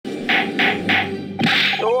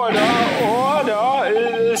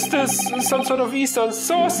this some sort of Eastern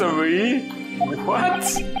sorcery? What?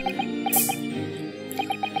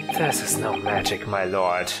 This is no magic, my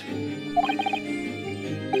lord.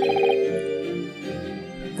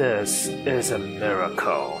 This is a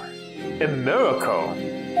miracle. A miracle?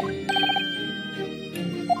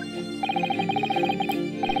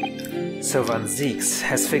 So Van Zieks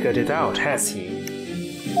has figured it out, has he?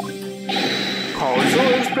 Also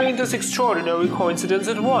explain this extraordinary coincidence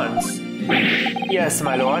at once. Yes,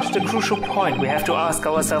 my lord, the crucial point we have to ask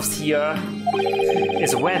ourselves here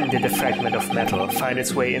is when did the fragment of metal find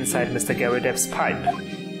its way inside Mr. Garrideb's pipe?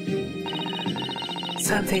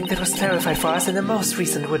 Something that was clarified for us in the most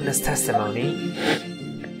recent witness testimony.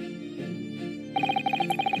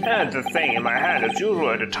 And the thing in my hand as usual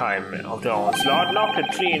at the time of the onslaught knocked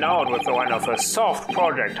it clean out with one of her soft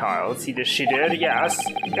projectiles. See, she did, yes.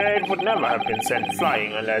 It would never have been sent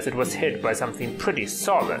flying unless it was hit by something pretty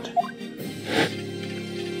solid.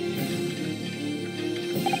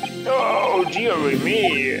 Oh, dearie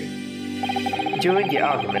me! During the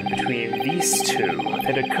argument between these two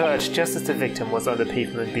that occurred just as the victim was on the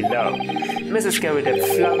pavement below, Mrs. Garrideb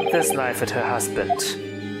flung this knife at her husband.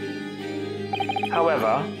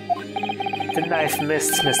 However, the knife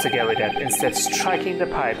missed Mr. Garrideb, instead striking the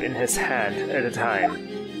pipe in his hand at a time,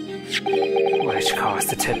 which caused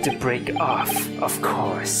the tip to break off, of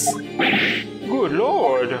course. Good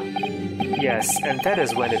lord! Yes, and that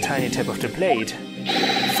is when the tiny tip of the blade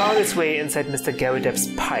found its way inside Mr. Garrideb's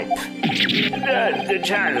pipe. The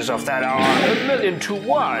chances of that are 1,000,000 to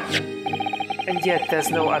 1! And yet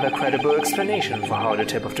there's no other credible explanation for how the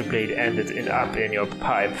tip of the blade ended up in your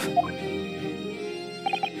pipe.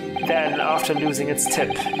 Then, after losing its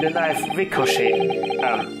tip, the knife ricocheted.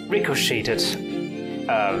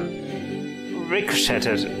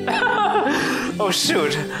 Oh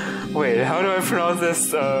shoot! Wait, how do I pronounce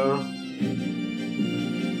this? So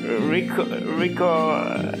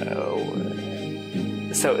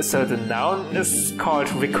the noun is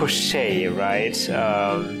called ricochet, right?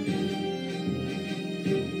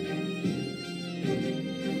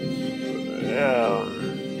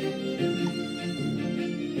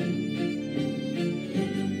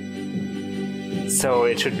 So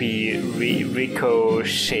it should be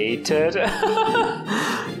ricocheted.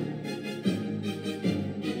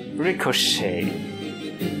 Ricochet.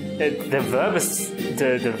 The verb is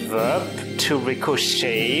the verb to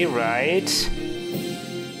ricochet, right?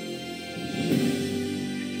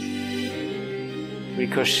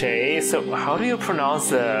 Ricochet. So how do you pronounce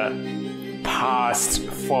the past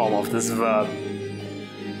form of this verb?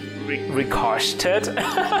 Ricocheted.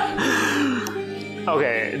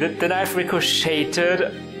 Okay, the knife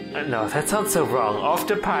ricocheted. No, that sounds so wrong. Off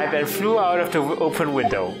the pipe and flew out of the open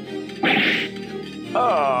window.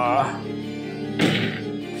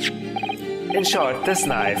 In short, this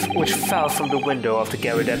knife, which fell from the window of the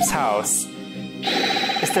Garrideb's house,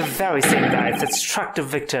 is the very same knife that struck the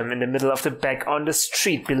victim in the middle of the back on the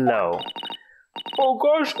street below. Oh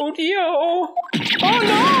gosh, oh dear, oh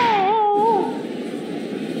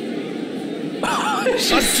no!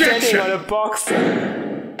 She's standing on a box.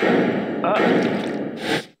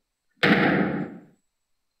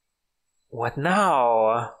 What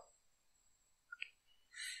now?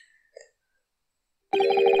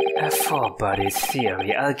 A full-body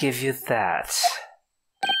theory, I'll give you that.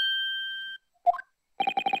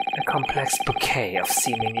 A complex bouquet of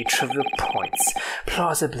seemingly trivial points,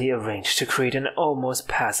 plausibly arranged to create an almost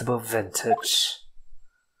passable vintage.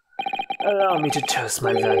 Allow me to toast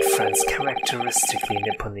my learned friend's characteristically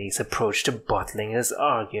Nipponese approach to bottling his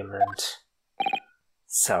argument.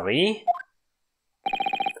 Sorry?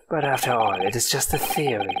 But after all, it is just a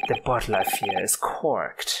theory. The bottle, I fear, is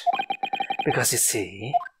corked. Because you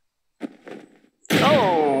see...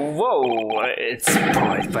 Oh, whoa! It's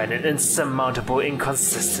spoiled by an insurmountable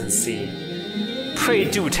inconsistency. Pray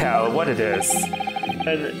do tell what it is.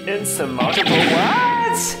 An insurmountable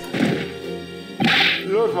what?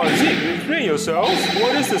 Lord Van Zieks, explain yourself.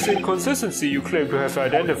 What is this inconsistency you claim to have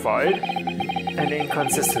identified? An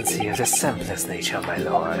inconsistency of the simplest nature, my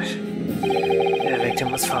lord. The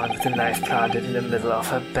victim was found with a knife planted in the middle of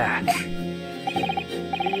her back.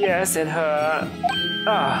 Yes, in her...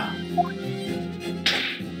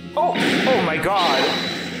 Oh my god!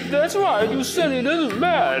 That's right, you silly little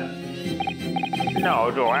man!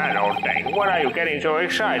 No, I don't think. What are you getting so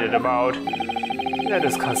excited about? Let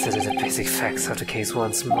us consider the basic facts of the case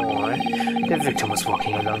once more. The victim was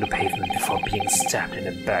walking along the pavement before being stabbed in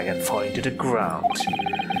the back and falling to the ground.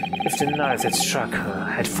 If the knife that struck her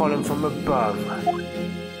had fallen from above,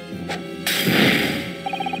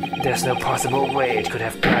 there's no possible way it could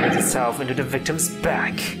have planted itself into the victim's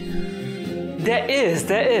back. There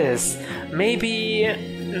is. Maybe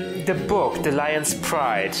the book, The Lion's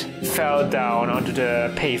Pride, fell down onto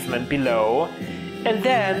the pavement below, and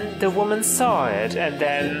then the woman saw it and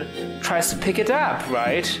then tries to pick it up,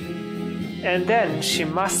 right? And then she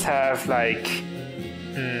must have, like,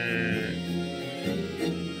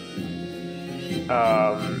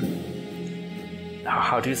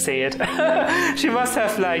 how do you say it? She must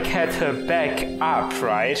have, like, had her back up,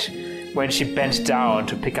 right? When she bent down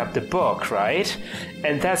to pick up the book, right?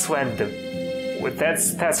 And that's when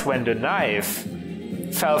that's when the knife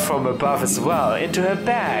fell from above as well into her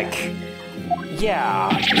back. Yeah.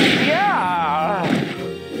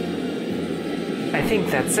 I think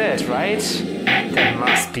that's it, right? That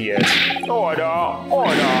must be it. Order.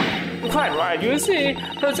 Quite right, you see.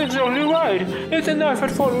 That's exactly right. If the knife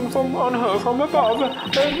had fallen on her from above,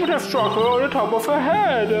 it would have struck her on the top of her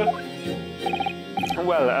head.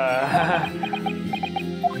 Well,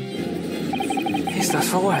 he's lost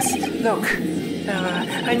for words. Look,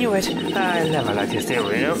 I knew it. I never liked his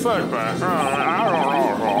theory in the first place.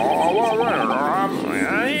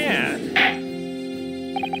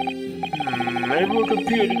 It would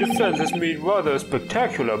appear the defense has made rather a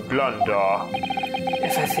spectacular blunder.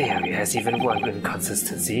 If a theory has even one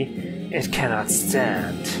inconsistency, it cannot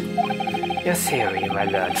stand. Your theory, my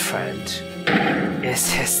learned friend, is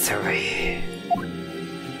history.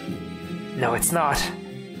 No, it's not.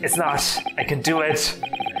 It's not. I can do it.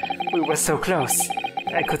 We were so close.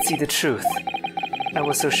 I could see the truth. I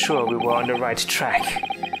was so sure we were on the right track.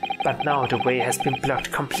 But now the way has been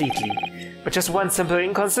blocked completely. With just one simple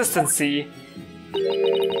inconsistency.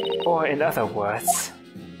 Or in other words,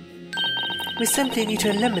 we simply need to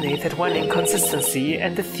eliminate that one inconsistency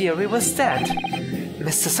and the theory was dead.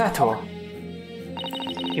 Mr. Sato.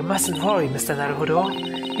 You mustn't worry, Mr. Naruhodo.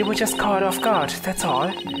 You were just caught off guard, that's all,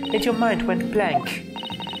 and your mind went blank.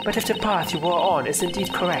 But if the path you were on is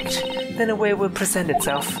indeed correct, then a way will present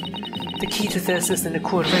itself. The key to this is in the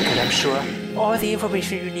court record, I'm sure. All the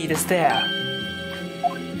information you need is there.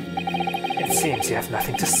 It seems you have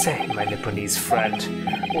nothing to say, my Nipponese friend.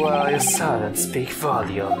 Well, your silence speaks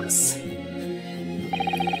volumes.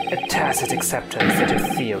 A tacit acceptance that your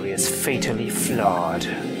theory is fatally flawed.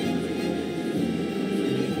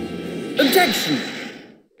 Objection!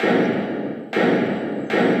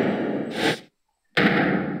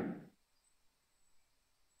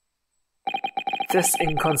 This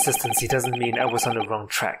inconsistency doesn't mean I was on the wrong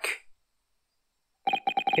track.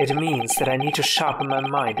 It means that I need to sharpen my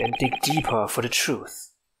mind and dig deeper for the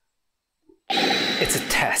truth. It's a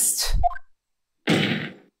test.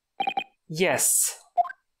 Yes.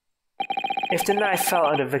 If the knife fell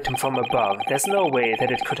on the victim from above, there's no way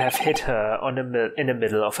that it could have hit her in the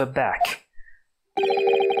middle of her back.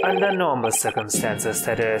 Under normal circumstances,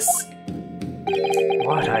 that is.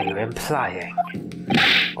 What are you implying?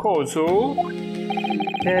 Kozo?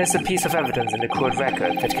 There's a piece of evidence in the court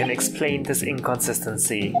record that can explain this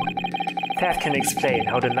inconsistency. That can explain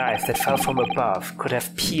how the knife that fell from above could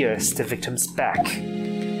have pierced the victim's back.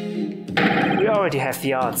 We already have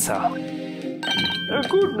the answer.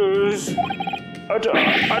 Goodness! Utter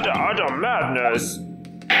madness!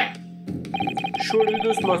 Surely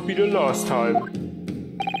this must be the last time.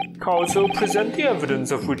 Counsel, present the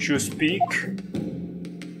evidence of which you speak.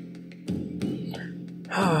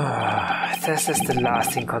 This is the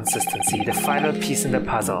last inconsistency, the final piece in the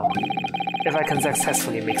puzzle. If I can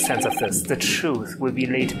successfully make sense of this, the truth will be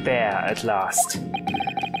laid bare at last.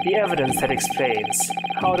 The evidence that explains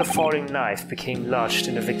how the falling knife became lodged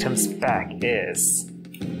in the victim's back is...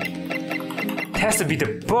 It has to be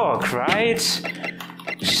the book, right?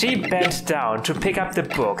 She bent down to pick up the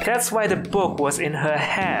book. That's why the book was in her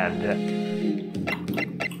hand.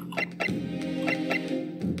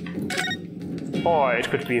 Or it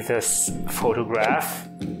could be this photograph.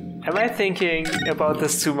 Am I thinking about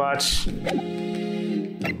this too much?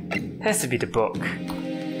 Has to be the book.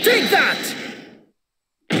 Take that!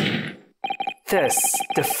 This,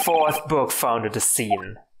 the fourth book found at the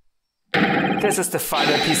scene. This is the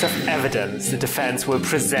final piece of evidence the defense will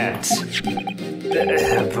present.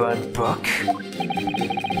 The burnt book?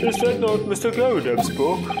 Is that not Mr. Garodeb's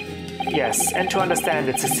book? Yes, and to understand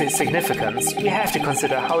its significance, we have to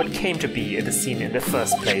consider how it came to be at the scene in the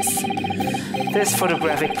first place. This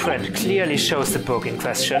photographic print clearly shows the book in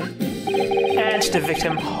question, and the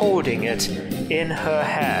victim holding it in her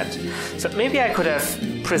hand. So maybe I could have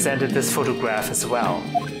presented this photograph as well.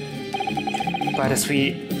 But as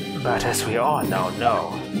we all now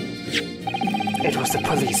know, it was the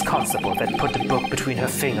police constable that put the book between her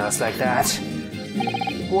fingers like that.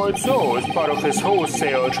 Quite so, as part of his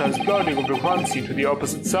wholesale transplanting of the crime scene to the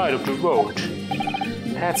opposite side of the road.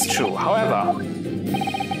 That's true. However,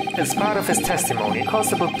 as part of his testimony,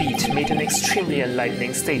 Constable Beat made an extremely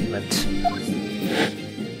enlightening statement.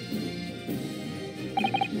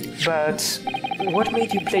 But what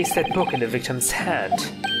made you place that book in the victim's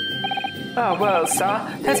hand? Ah, well, sir,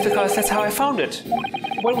 that's because that's how I found it.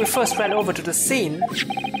 When we first ran over to the scene,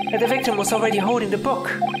 the victim was already holding the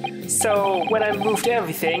book. So when I moved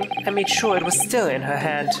everything, I made sure it was still in her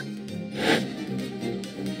hand.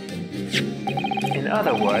 In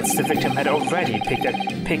other words, the victim had already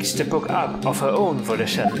picked the book up of her own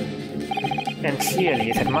volition. And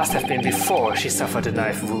clearly that must have been before she suffered a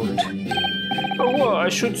knife wound. Oh, well, I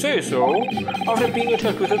should say so. After being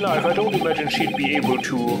attacked with a knife, I don't imagine she'd be able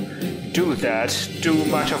to do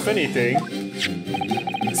much of anything.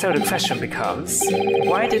 So the question becomes,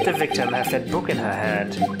 why did the victim have that book in her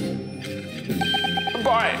hand?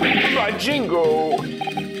 By jingo!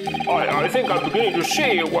 I think I'm beginning to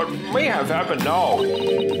see what may have happened now.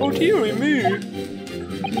 Oh, dearie me!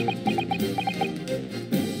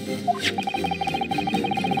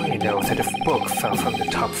 We know that a book fell from the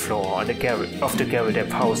top floor of the Geraldep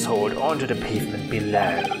household onto the pavement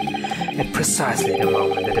below, at precisely the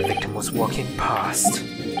moment that the victim was walking past.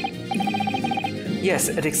 Yes,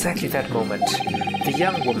 at exactly that moment, the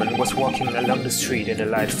young woman was walking along the street in a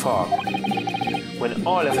light fog, when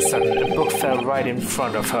all of a sudden a book fell right in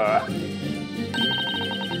front of her.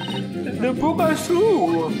 The book I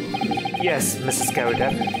threw! Yes, Mrs.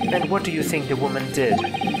 Geraldep, and what do you think the woman did?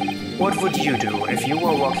 What would you do if you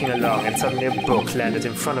were walking along and suddenly a book landed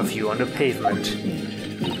in front of you on the pavement?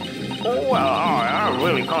 Well, I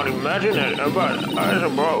really can't imagine it, but I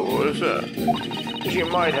suppose she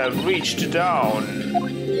might have reached down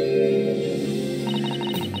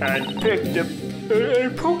and picked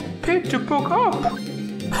the book up.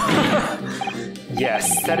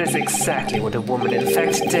 Yes, that is exactly what the woman in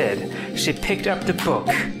fact did. She picked up the book.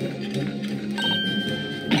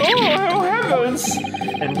 Oh, heavens!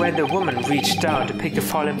 And when the woman reached down to pick the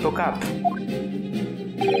fallen book up,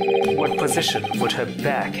 what position would her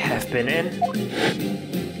back have been in?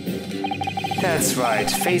 That's right,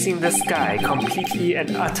 facing the sky, completely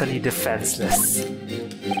and utterly defenseless.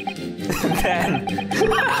 Then...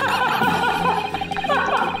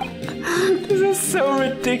 This is so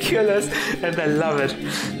ridiculous, and I love it.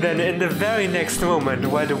 Then in the very next moment,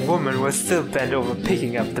 while the woman was still bent over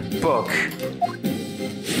picking up the book...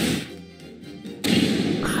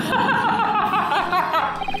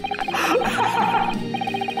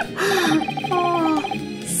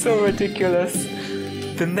 So ridiculous.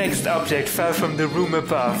 The next object fell from the room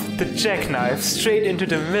above, the jackknife, straight into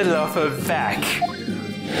the middle of her back.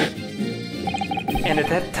 And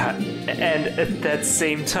at that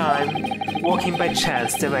same time, walking by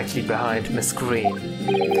chance directly behind Miss Green,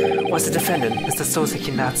 was the defendant, Mr.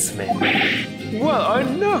 Soseki Natsume. Well, I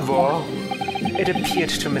never... It appeared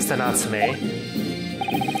to Mr. Natsume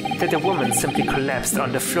that the woman simply collapsed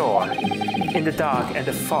on the floor. In the dark and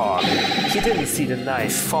the fog, he didn't see the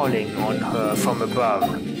knife falling on her from above.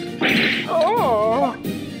 Oh!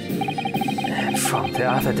 And from the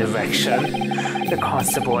other direction, the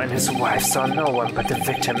constable and his wife saw no one but the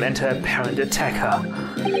victim and her apparent attacker.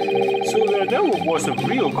 So there never was a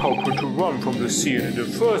real culprit to run from the scene in the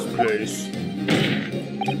first place.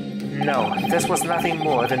 No, this was nothing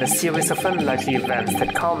more than a series of unlikely events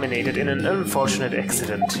that culminated in an unfortunate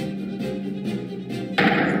accident.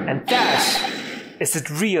 And that is the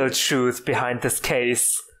real truth behind this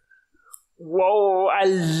case. Whoa, I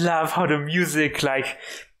love how the music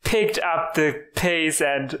picked up the pace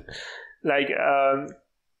and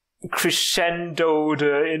crescendoed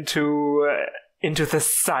into the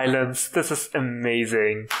silence. This is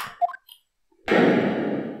amazing.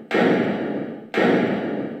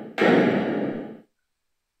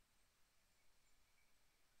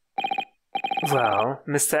 Well,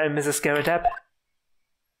 Mr. and Mrs. Geraldep?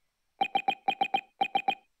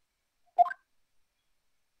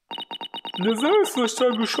 The very first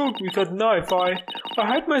time you showed me that knife, I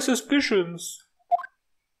had my suspicions.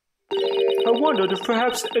 I wondered if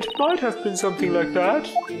perhaps it might have been something like that.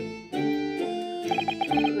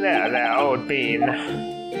 There, old bean.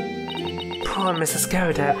 Poor Mrs.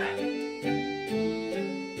 Geraldep.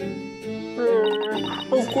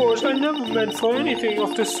 Of course, I never meant for anything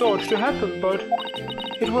of the sort to happen, but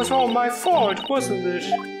it was all my fault, wasn't it?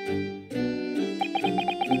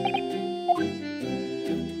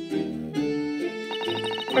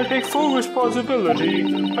 I take full responsibility.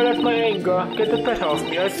 I let my anger get the better of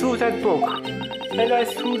me. I threw that book, and I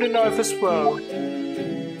threw the knife as well.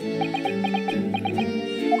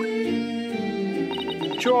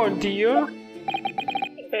 John, dear?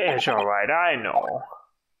 It's alright, I know.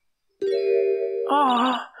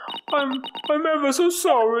 I'm ever so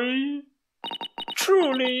sorry.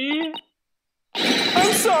 Truly.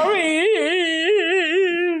 I'm sorry.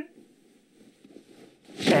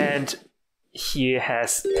 And he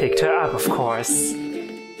has picked her up, of course.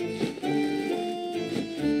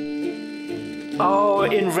 Oh,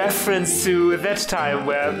 in reference to that time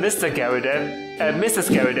where Mrs.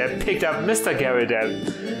 Garrett picked up Mr.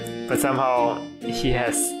 Garrett, but somehow he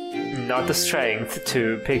has not the strength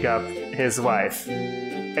to pick up his wife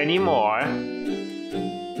anymore.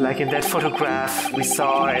 Like in that photograph we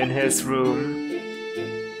saw in his room,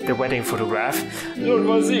 the wedding photograph. Lord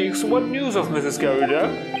Vazix, what news of Mrs.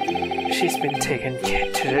 Garrett? She's been taken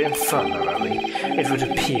to the infirmary. It would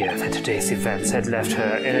appear that today's events had left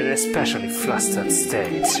her in an especially flustered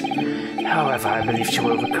state. However, I believe she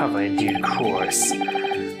will recover in due course.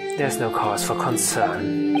 There's no cause for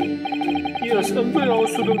concern. Yes,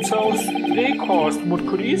 unbeknownst to themselves, they caused what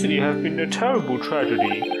could easily have been a terrible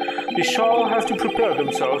tragedy. They shall have to prepare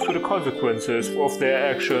themselves for the consequences of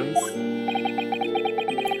their actions.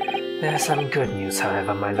 There's some good news,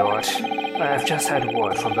 however, my lord. I have just had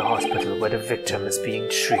word from the hospital where the victim is being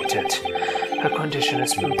treated. Her condition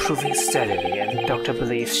is improving steadily, and the doctor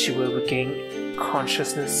believes she will regain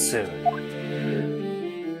consciousness soon.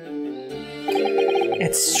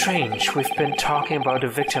 It's strange, we've been talking about the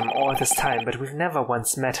victim all this time, but we've never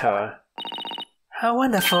once met her. How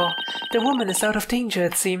wonderful! The woman is out of danger,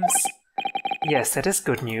 it seems. Yes, that is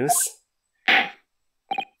good news.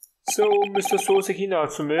 So, Mr. Soseki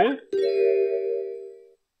Natsume?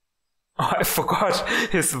 Oh, I forgot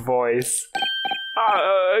his voice.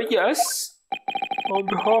 Yes? On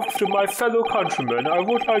behalf of my fellow countrymen, I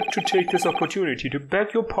would like to take this opportunity to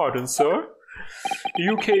beg your pardon, sir.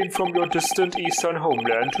 You came from your distant eastern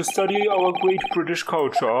homeland to study our great British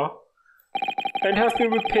culture, and have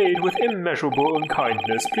been repaid with immeasurable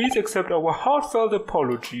unkindness. Please accept our heartfelt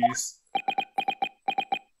apologies.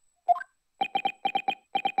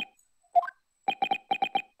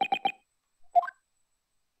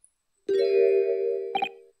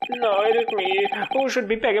 No, it is me. Who should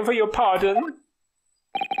be begging for your pardon?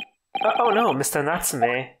 Oh no, Mr.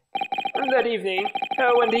 Natsume. That evening,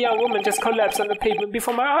 when the young woman just collapsed on the pavement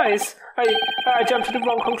before my eyes, I jumped to the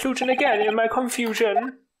wrong conclusion again in my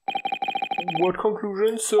confusion. What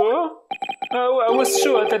conclusion, sir? I was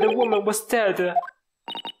sure that the woman was dead.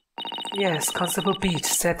 Yes, Constable Beat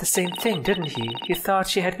said the same thing, didn't he? He thought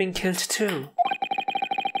she had been killed too.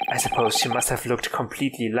 I suppose she must have looked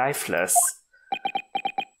completely lifeless.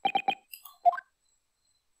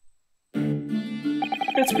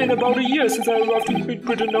 It's been about a year since I arrived in Great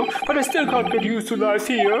Britain now, but I still can't get used to life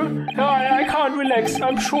here. I can't relax.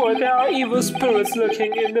 I'm sure there are evil spirits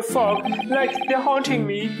lurking in the fog, like they're haunting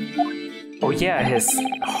me. Oh yeah, his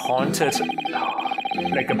haunted,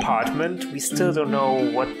 apartment? We still don't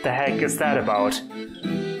know what the heck is that about.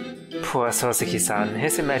 Poor Soseki-san,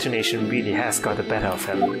 his imagination really has got the better of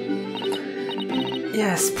him.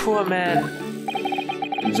 Yes, poor man.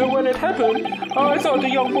 So when it happened, I thought the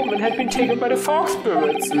young woman had been taken by the fog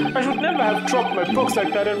spirits. I should never have dropped my books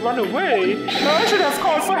like that and run away. I should have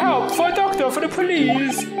called for help, for a doctor, for the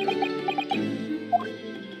police.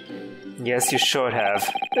 Yes, you should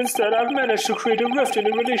have. Instead, I've managed to create a rift in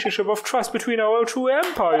the relationship of trust between our two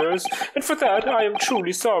empires, and for that I am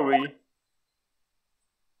truly sorry.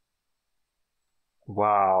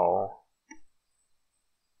 Wow.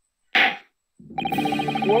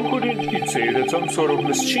 One could indeed say that some sort of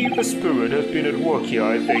mischievous spirit has been at work here,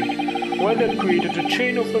 I think. One that created a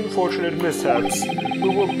chain of unfortunate mishaps. We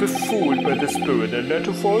were befooled by the spirit and led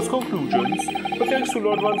to false conclusions, but thanks to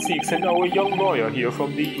Lord Van Zeeks and our young lawyer here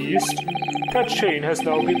from the east, that chain has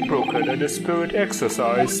now been broken and the spirit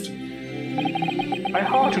exorcised. I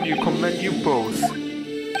heartily commend you both.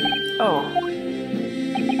 Oh.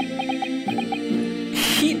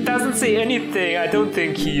 He doesn't say anything. I don't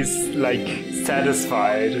think he's,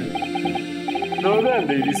 satisfied. Now then,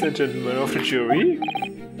 ladies and gentlemen of the jury.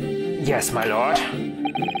 Yes, my lord.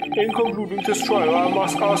 In concluding this trial, I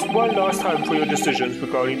must ask one last time for your decisions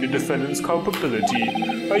regarding the defendant's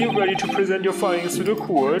culpability. Are you ready to present your findings to the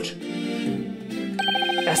court?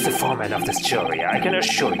 As the foreman of this jury, I can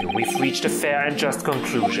assure you we've reached a fair and just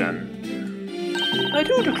conclusion. I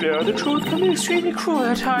do declare the truth can be extremely cruel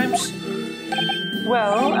at times.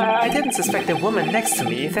 Well, I didn't suspect the woman next to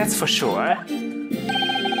me, that's for sure.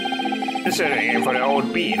 Considering for the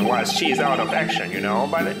old bean whilst she's out of action,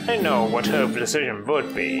 but I know what her decision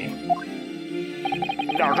would be.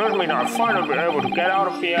 Now just mean I'll finally be able to get out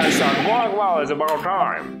of here and start walking while it's about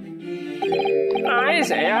time. I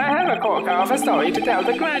say I have a cork of a story to tell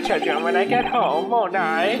the grandchildren when I get home, won't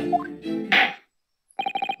I?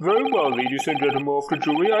 Very well, ladies and gentlemen of the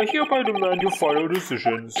jury, I hereby demand your final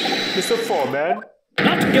decisions. Mr. Foreman?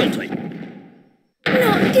 Not guilty.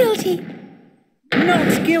 Not guilty.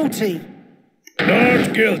 Not guilty.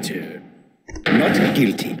 Not guilty. Not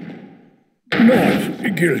guilty.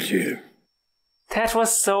 Not guilty. That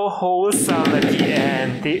was so wholesome at the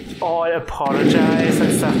end. They all apologize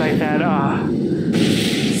and stuff like that. Ah,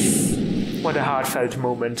 what a heartfelt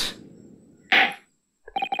moment.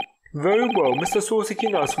 Very well, Mr. Ryunosuke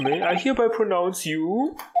Naruhodo, I hereby pronounce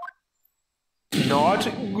you not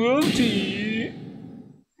guilty.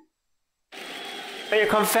 Hey,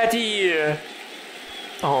 confetti!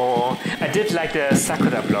 Oh, I did like the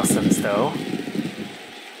sakura blossoms though.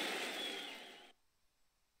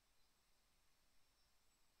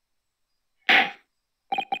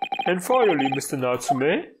 And finally, Mr.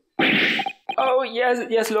 Natsume, Oh,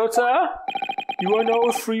 yes, Lord Sir? you are now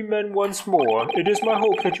a free man once more. It is my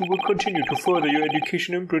hope that you will continue to further your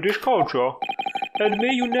education in British culture, and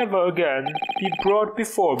may you never again be brought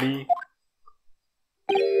before me.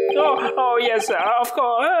 Oh, yes, sir, of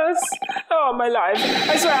course. Oh, my life.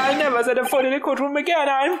 I swear I'll never set a foot in a courtroom again.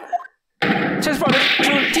 I'm just brought it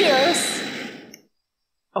to tears.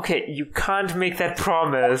 Okay, you can't make that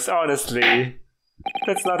promise, honestly.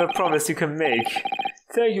 That's not a promise you can make.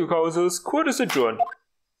 Thank you, counsels. Court is adjourned.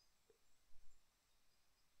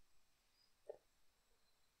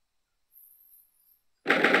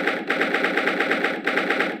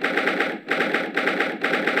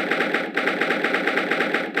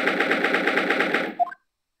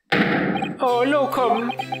 Oh,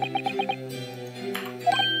 locum.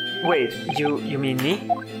 Wait, you mean me?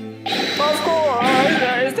 Of course!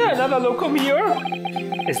 Is there another locum here?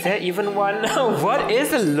 Is there even one? What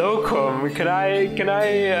is a locum? Can I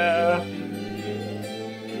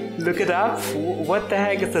look it up? What the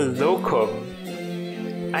heck is a locum?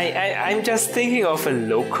 I'm just thinking of a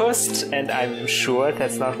locust, and I'm sure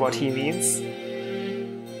that's not what he means.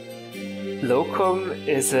 Locum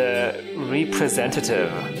is a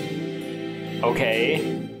representative. Okay.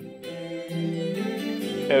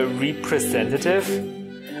 A representative?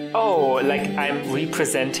 Oh, like I'm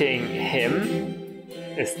representing him?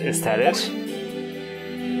 Is that it?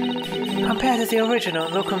 Compared to the original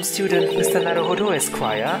locum student, Mr. Naruhodo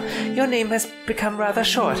Esquire, your name has become rather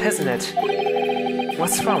short, hasn't it?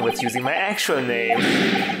 What's wrong with using my actual name?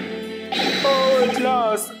 Oh, at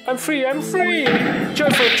last! I'm free!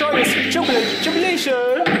 Joyful, joyous, jubilant,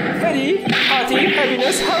 jubilation! Happy, hearty,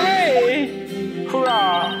 happiness, hooray!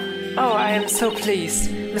 Hurrah! Oh, I am so pleased.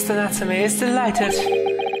 Mr. Natsume is delighted.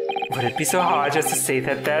 Would it be so hard just to say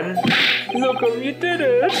that then? Locum, you did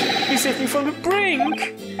it! You saved me from the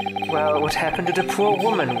brink! Well, what happened to the poor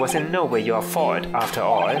woman was in no way your fault, after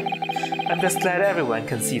all. I'm just glad everyone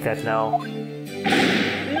can see that now.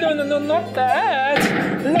 No, not that!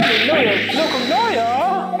 Locum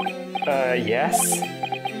lawyer! Yes?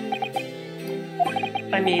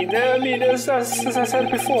 I mean, as I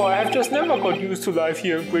said before, I have just never got used to life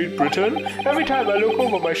here in Great Britain. Every time I look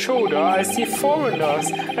over my shoulder, I see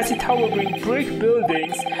foreigners. I see towering brick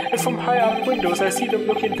buildings, and from high up windows I see them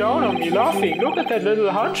looking down on me, laughing. Look at that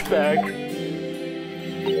little hunchback.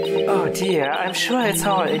 Oh dear, I'm sure it's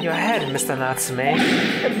all in your head, Mr. Natsume.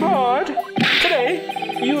 But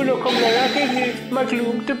today, you locum lawyer gave me my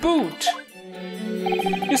gloom to boot.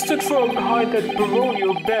 You stood firm behind that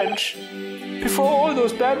baronial bench. Before all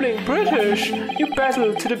those babbling British, you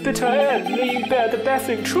battled to the bitter end, laying bare the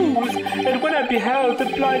baffling truth, and when I beheld the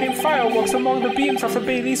blinding fireworks among the beams of the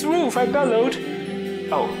Bailey's roof, I bellowed,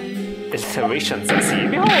 Oh, alliterations, I see.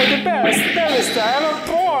 "Behold the best barrister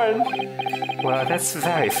ever born!" Well, that's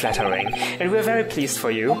very flattering, and we're very pleased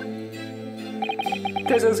for you.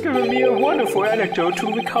 This has given me a wonderful anecdote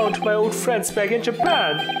to recount to my old friends back in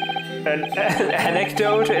Japan. An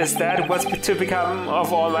anecdote? Is that what's to become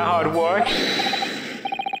of all my hard work?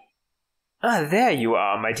 Ah, there you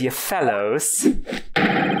are, my dear fellows.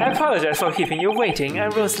 I apologize for keeping you waiting. I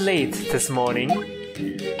rose late this morning.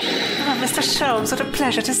 Oh, Mr. Sholmes, what a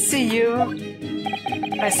pleasure to see you.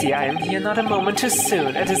 I see I am here not a moment too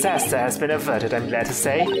soon. A disaster has been averted, I'm glad to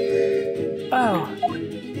say. Oh.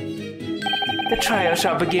 The trial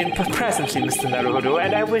shall begin presently, Mr. Naruhodo,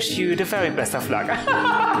 and I wish you the very best of luck.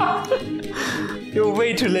 You're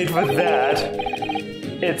way too late for that.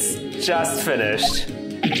 It's just finished.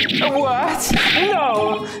 What?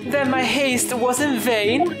 No! Then my haste was in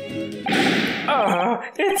vain?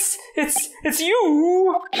 It's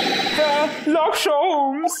you! Lock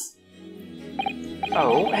Sholmes!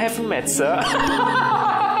 Oh, have we met, sir?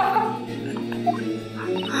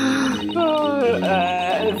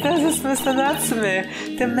 This is Mr.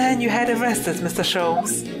 Natsume, the man you had arrested, Mr.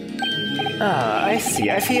 Sholmes. Ah, I see.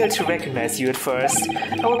 I failed to recognize you at first.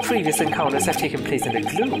 Our previous encounters have taken place in the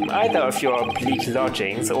gloom, either of your bleak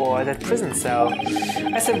lodgings or that prison cell.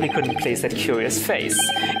 I simply couldn't place that curious face.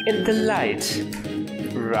 In the light.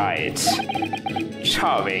 Right.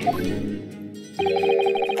 Charming.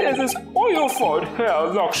 This is all your fault, Herr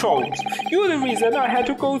Lockshot. You're the reason I had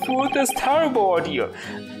to go through this terrible ordeal.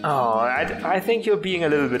 Oh, I think you're being a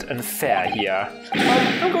little bit unfair here.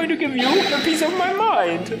 I'm going to give you a piece of my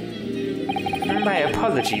mind. My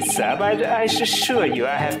apologies, sir, but I assure you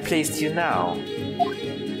I have placed you now.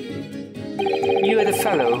 You are the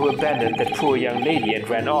fellow who abandoned that poor young lady and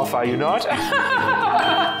ran off, are you not?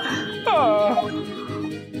 Oh.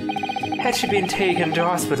 Had she been taken to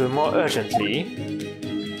hospital more urgently,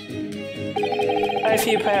 I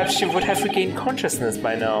fear perhaps she would have regained consciousness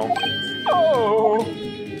by now. Oh.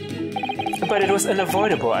 But it was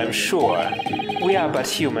unavoidable, I'm sure. We are but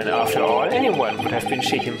human after all. Anyone would have been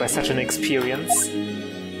shaken by such an experience.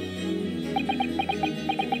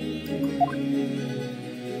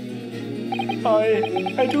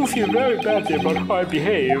 I do feel very badly about how I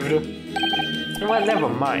behaved. Well, never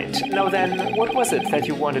mind. Now then, what was it that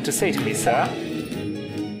you wanted to say to me, sir?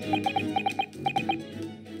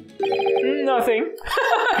 Nothing.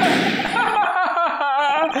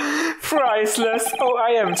 Priceless! Oh,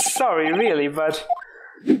 I am sorry, really, but...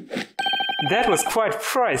 that was quite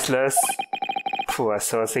priceless. Poor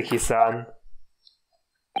Soseki-san.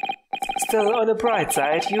 Still, on the bright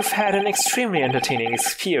side, you've had an extremely entertaining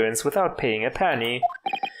experience without paying a penny.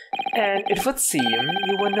 And it would seem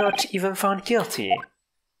you were not even found guilty.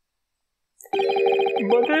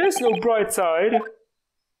 But there is no bright side.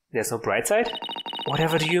 There's no bright side?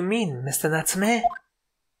 Whatever do you mean, Mr. Natsume?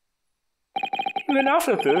 Even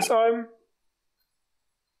after this,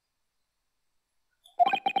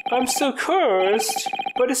 I'm still cursed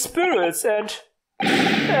by the spirits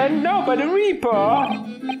and now by the Reaper.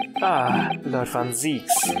 Ah, Lord Van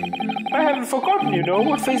Zieks. I haven't forgotten, you know,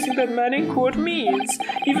 what facing that man in court means.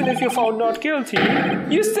 Even if you're found not guilty,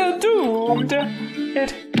 you're still doomed.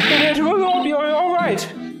 It will all be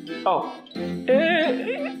alright. Oh.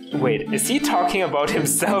 Wait, is he talking about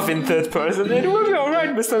himself in third person? It will be alright,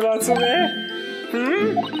 Mr. Natsume.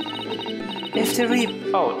 If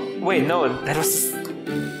the oh, wait, no, that was...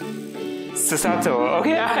 Susato.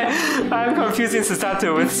 Okay, I'm confusing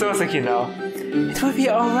Susato with Soseki now. It will be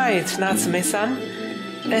alright, Natsume-san.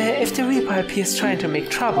 If the Reaper appears trying to make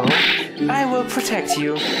trouble, I will protect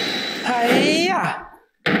you. Hiya!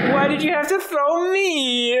 Why did you have to throw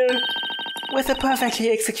me? With a perfectly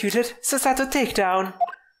executed Susato takedown.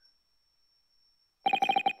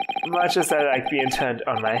 Much as I like being turned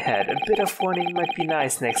on my head, a bit of warning might be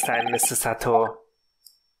nice next time, Mr. Sato.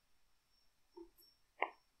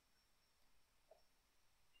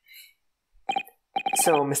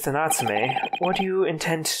 So, Mr. Natsume, what do you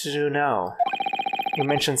intend to do now? You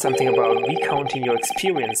mentioned something about recounting your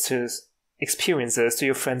experiences to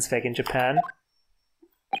your friends back in Japan.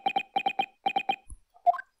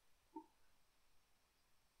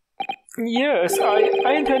 Yes,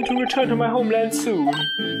 I intend to return to my homeland soon.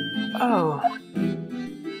 Oh.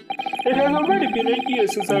 It has already been a year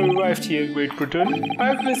since I arrived here in Great Britain.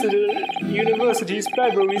 I've visited universities,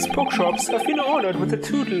 libraries, bookshops. I've been honored with the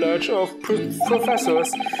tutelage of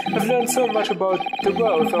professors. I've learned so much about the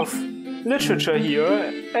wealth of literature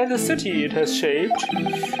here and the city it has shaped.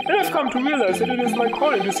 And I've come to realize that it is my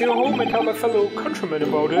calling to stay home and tell my fellow countrymen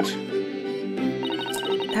about it.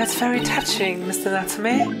 That's very touching, Mr.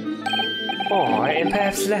 Natsume. Or, in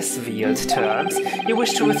perhaps less veiled terms, you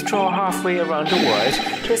wish to withdraw halfway around the world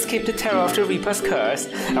to escape the terror of the Reaper's curse.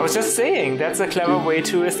 I was just saying, that's a clever way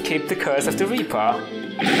to escape the curse of the Reaper.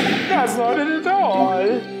 That's not it at all.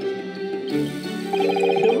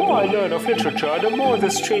 The more I learn of literature, the more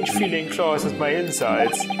this strange feeling claws at my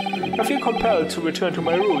insides. I feel compelled to return to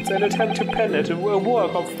my roots and attempt to pen it a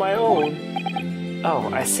work of my own.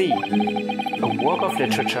 Oh, I see. A work of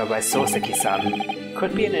literature by Soseki-san.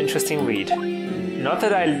 Could be an interesting read. Not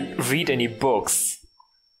that I read any books.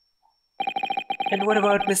 And what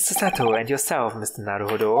about Mr. Sato and yourself, Mr.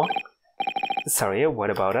 Naruhodo? Sorry, what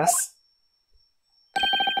about us?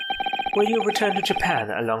 Will you return to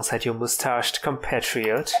Japan alongside your moustached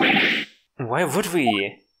compatriot? Why would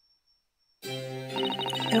we?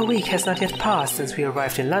 A week has not yet passed since we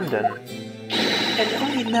arrived in London. And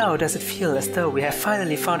only now does it feel as though we have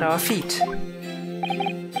finally found our feet.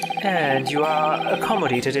 And you are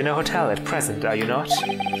accommodated in a hotel at present, are you not?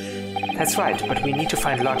 That's right, but we need to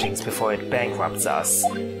find lodgings before it bankrupts us.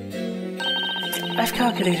 I've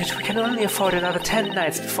calculated we can only afford another 10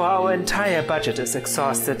 nights before our entire budget is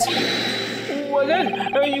exhausted. Well then,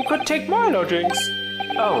 you could take my lodgings.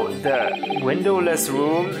 Oh, the windowless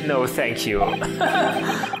room? No, thank you.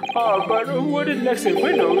 Ah, but what it lacks in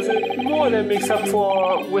windows, it more than makes up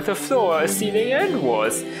for with a floor, a ceiling, and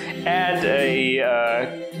walls. And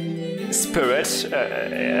a spirit,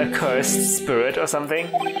 a cursed spirit or something.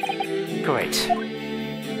 Great.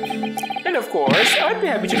 And of course, I'd be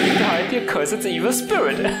happy to leave behind the accursed evil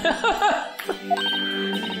spirit.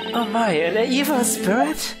 Oh my, an evil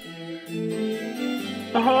spirit?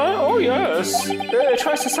 Oh yes. It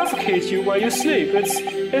tries to suffocate you while you sleep. It's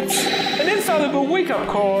an infallible wake-up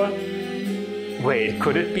call. Wait,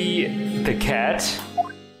 could it be the cat?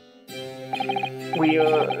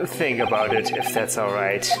 We'll think about it if that's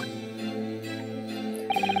alright.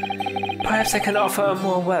 Perhaps I can offer a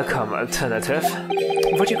more welcome alternative.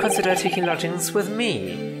 Would you consider taking lodgings with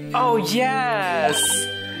me? Oh yes!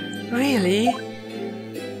 Really?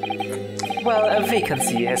 Well, a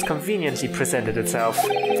vacancy has conveniently presented itself.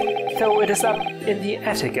 Though it is up in the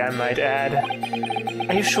attic, I might add.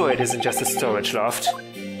 Are you sure it isn't just a storage loft?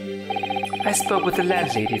 I spoke with the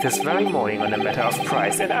landlady this very morning on a matter of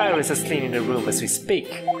price, and Iris is cleaning the room as we speak.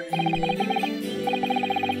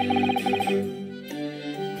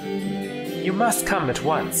 You must come at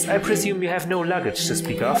once. I presume you have no luggage to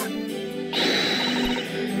speak of.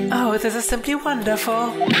 Oh, this is simply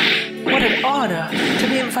wonderful. What an honor to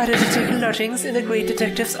be invited to take lodgings in the great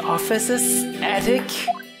detective's office's attic.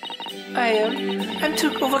 I'm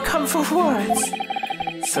too overcome for words.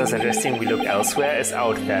 So suggesting we look elsewhere is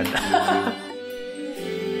out then.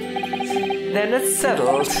 Then it's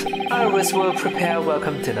settled. Iris will prepare a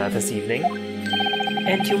welcome dinner this evening.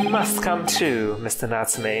 And you must come too, Mr.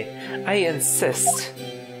 Natsume. I insist.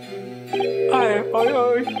 I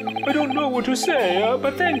don't know what to say,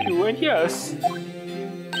 but thank you, and yes.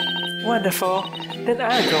 Wonderful. Then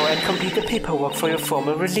I'll go and complete the paperwork for your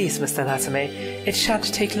formal release, Mr. Natsume. It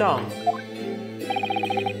shan't take long.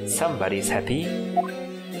 Somebody's happy.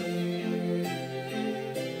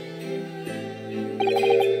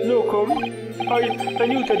 Locum, I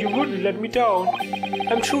knew that you wouldn't let me down.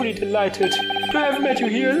 I'm truly delighted to have met you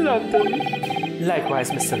here in London. Likewise,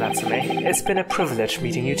 Mr. Natsume. It's been a privilege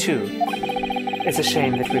meeting you too. It's a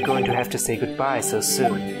shame that we're going to have to say goodbye so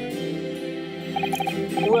soon.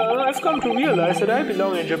 Well, I've come to realize that I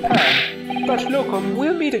belong in Japan. But Locum,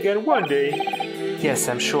 we'll meet again one day. Yes,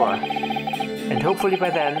 I'm sure. And hopefully by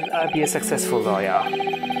then, I'll be a successful lawyer.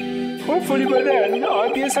 Hopefully by then,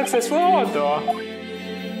 I'll be a successful author.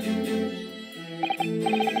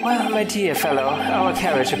 Well, my dear fellow, our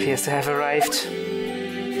carriage appears to have arrived.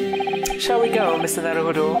 Shall we go, Mr.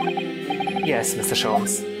 Naruhodo? Yes, Mr.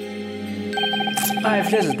 Sholmes.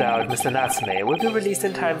 I've little doubt Mr. Natsume will be released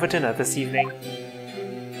in time for dinner this evening.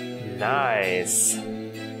 Nice.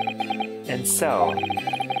 And so,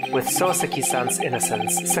 with Soseki-san's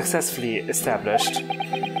innocence successfully established,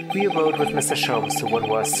 we rode with Mr. Sholmes to what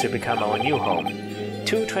was to become our new home,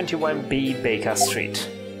 221B Baker Street.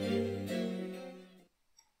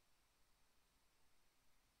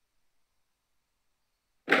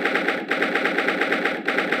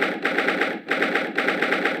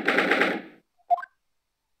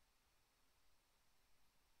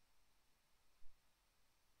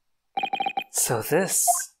 So this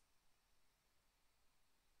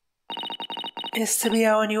is to be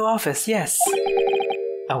our new office, yes.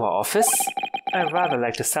 Our office? I rather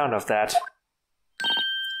like the sound of that.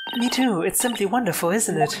 Me too, it's simply wonderful,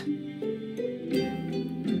 isn't it?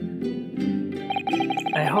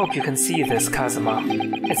 I hope you can see this, Kazuma.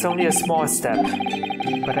 It's only a small step,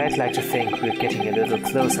 but I'd like to think we're getting a little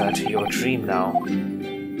closer to your dream now.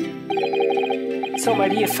 So, my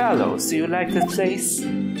dear fellows, do you like this place?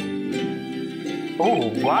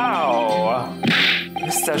 Oh, wow!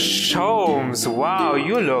 Mr. Sholmes, wow,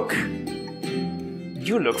 you look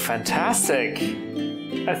fantastic!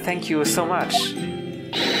 Thank you so much.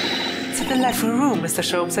 It's a delightful room, Mr.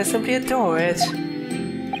 Sholmes, I simply adore it.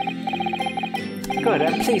 Good,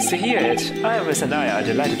 I'm pleased to hear it. Iris and I are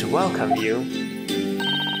delighted to welcome you.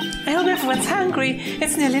 I hope everyone's hungry.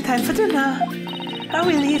 It's nearly time for dinner. I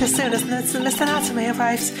will eat as soon as Mr. Natsume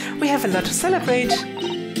arrives. We have a lot to celebrate.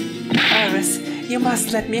 Iris, you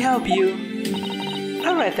must let me help you.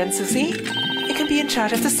 Alright then, Susie. You can be in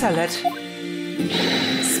charge of the salad.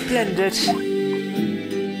 Splendid.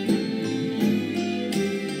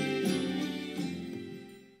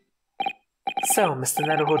 So, Mr.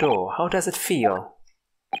 Naruhodo, how does it feel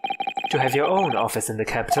to have your own office in the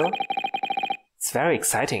capital? It's very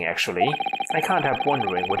exciting, actually. I can't help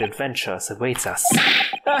wondering what adventures awaits us.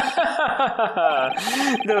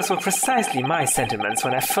 Those were precisely my sentiments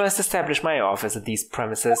when I first established my office at these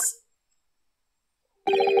premises.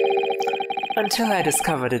 Until I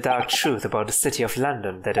discover the dark truth about the city of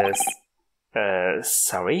London, that is.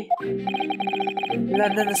 Sorry?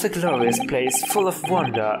 London is a glorious place full of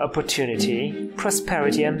wonder, opportunity,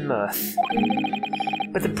 prosperity and mirth.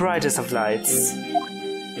 But the brightest of lights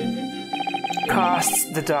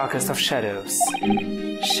casts the darkest of shadows.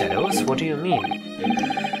 Shadows? What do you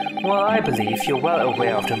mean? Well, I believe you're well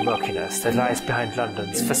aware of the murkiness that lies behind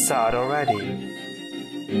London's facade already.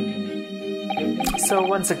 So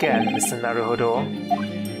once again, Mr. Naruhodo,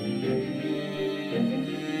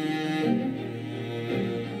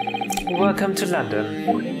 welcome to London.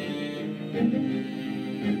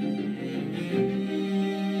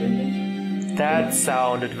 That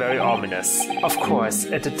sounded very ominous. Of course,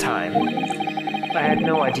 at the time, I had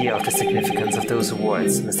no idea of the significance of those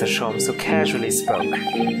words Mr. Sholmes so casually spoke.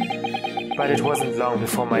 But it wasn't long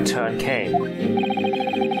before my turn came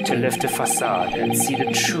to lift the facade and see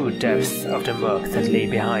the true depth of the murk that lay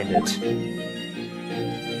behind it.